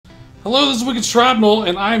Hello, this is Wicked Shrapnel,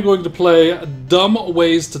 and I am going to play Dumb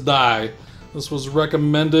Ways to Die. This was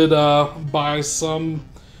recommended by some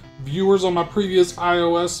viewers on my previous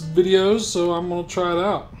iOS videos, so I'm going to try it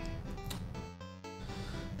out.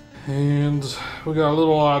 And we got a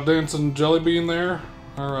little dancing jelly bean there.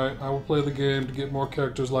 Alright, I will play the game to get more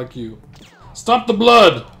characters like you. Stop the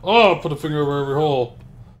blood! Oh, put a finger over every hole.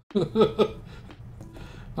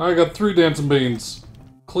 I got 3 dancing beans.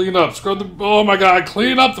 Clean up, scrub the... Oh my god,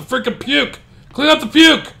 clean up the freaking puke! Clean up the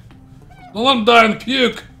puke! Don't let him die in the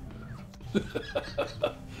puke!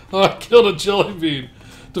 Oh, I killed a jelly bean.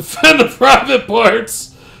 Defend the private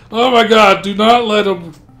parts! Oh my god, do not let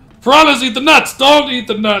him... Piranhas eat the nuts! Don't eat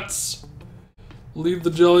the nuts! Leave the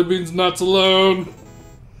jelly beans nuts alone.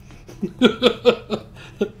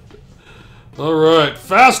 Alright,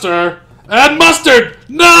 faster! Add mustard!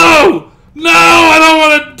 No! No! I don't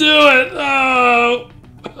want to do it! Oh!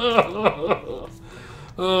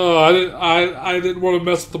 Oh, I didn't want to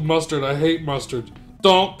mess with the mustard. I hate mustard.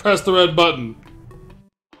 Don't press the red button.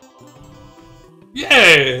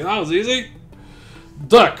 Yay! That was easy.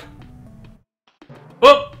 Duck.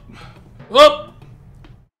 Up! Up!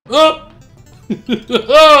 Up!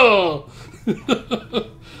 Oh!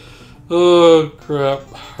 Oh, crap.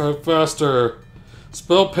 Alright, faster.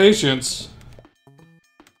 Spell patience.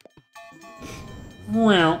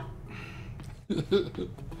 Wow.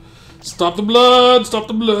 Stop the blood! Stop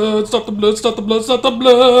the blood! Stop the blood! Stop the blood! Stop the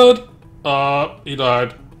blood! He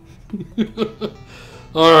died.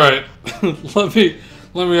 Alright.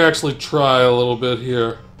 let me actually try a little bit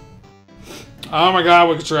here. Oh my god,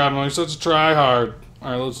 Wicked Shrapnel, you're such a try-hard.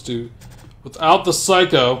 Alright, let's do... Without the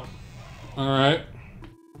psycho. Alright.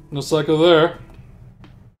 No psycho there.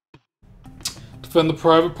 Defend the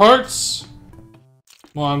private parts.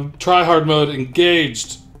 Come on, try-hard mode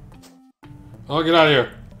engaged. Oh, get out of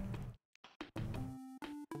here.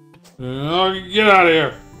 Oh, get out of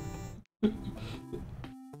here.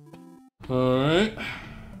 Alright.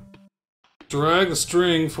 Drag the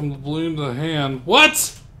string from the balloon to the hand.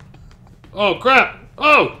 What? Oh, crap.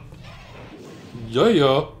 Oh!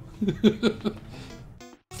 Yeah.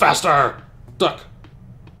 Faster! Duck.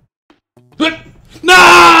 No!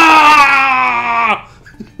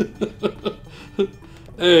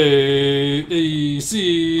 A,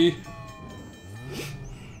 C.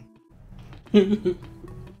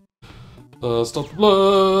 Stop the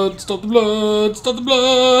blood! Stop the blood! Stop the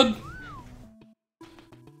blood!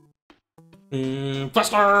 And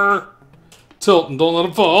faster! Tilt and don't let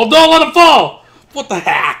him fall. Don't let him fall! What the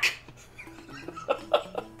heck?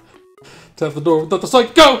 Tap the door without the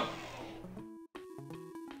sight. Go!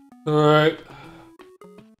 Alright.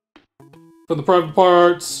 From the private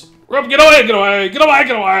parts. Get away! Get away! Get away!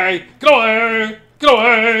 Get away! Get away! Get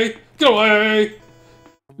away! Get away!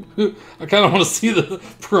 I kind of want to see the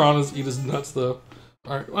piranhas eat his nuts, though.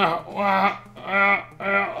 Alright.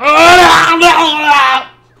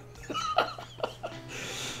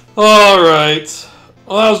 Alright.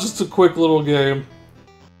 Well, that was just a quick little game.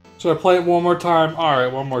 Should I play it one more time?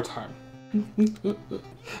 Alright, one more time.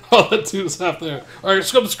 All that dude is half there. Alright,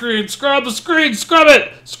 scrub the screen! Scrub the screen! Scrub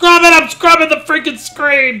it! Scrub it! I'm scrubbing the freaking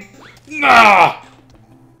screen! Nah!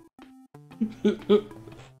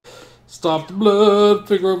 Stop the blood,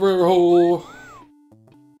 finger over every hole.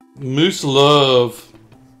 Moose love.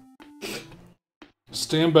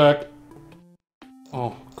 Stand back.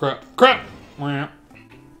 Oh, crap. Crap!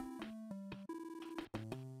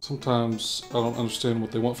 Sometimes I don't understand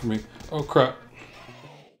what they want from me. Oh, crap.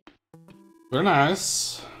 Very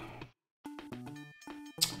nice.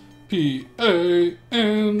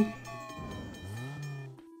 P-A-N.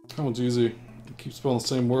 That one's easy. I keep spelling the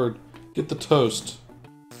same word. Get the toast.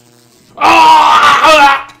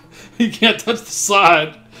 Ah! You can't touch the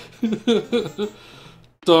side.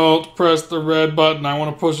 Don't press the red button. I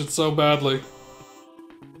want to push it so badly.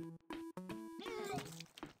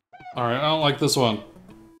 Alright, I don't like this one.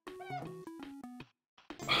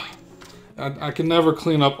 I can never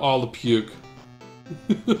clean up all the puke.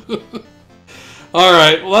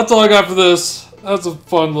 Alright, well that's all I got for this. That's a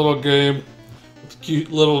fun little game. With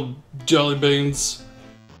cute little jelly beans.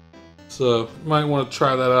 So, you might want to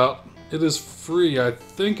try that out. It is free. I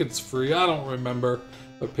think it's free. I don't remember.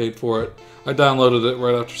 I paid for it. I downloaded it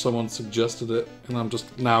right after someone suggested it, and I'm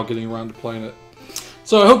just now getting around to playing it.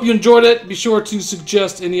 So I hope you enjoyed it. Be sure to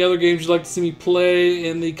suggest any other games you'd like to see me play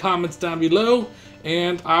in the comments down below,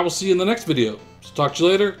 and I will see you in the next video. So talk to you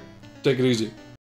later. Take it easy.